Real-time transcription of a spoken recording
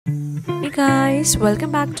guys, welcome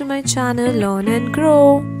back to my channel Learn and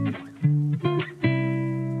Grow.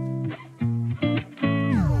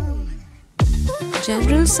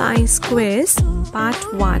 General Science Quiz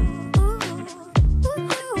Part 1.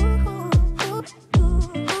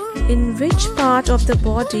 In which part of the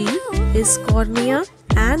body is cornea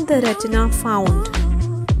and the retina found?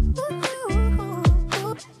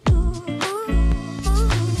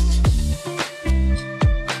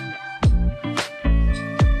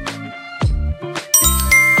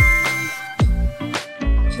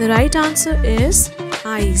 The right answer is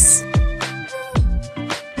eyes.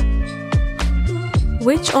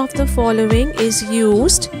 Which of the following is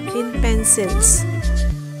used in pencils?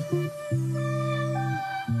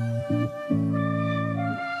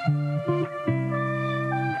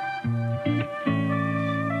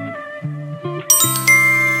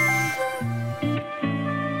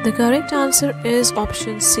 The correct answer is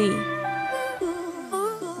option C.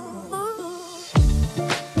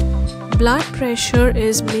 Blood pressure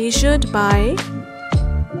is measured by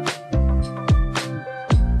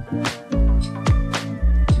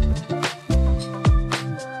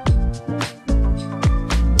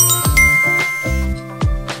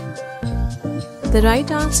The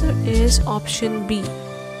right answer is option B.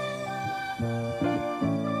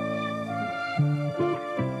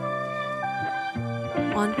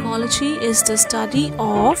 Oncology is the study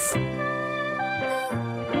of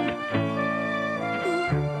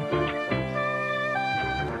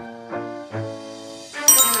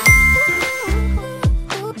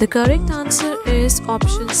The correct answer is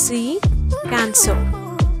option C, cancer.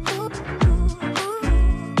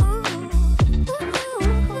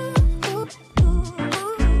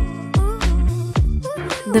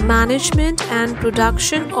 The management and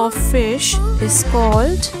production of fish is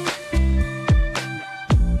called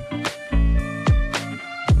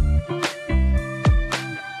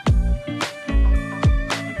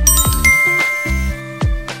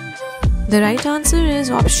The right answer is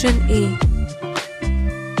option A.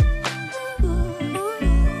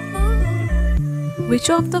 Which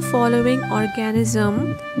of the following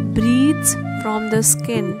organism breathes from the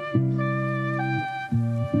skin?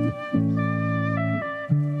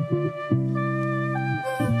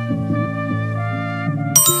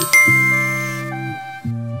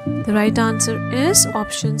 The right answer is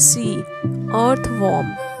option C,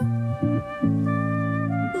 earthworm.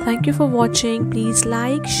 Thank you for watching. Please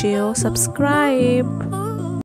like, share, subscribe.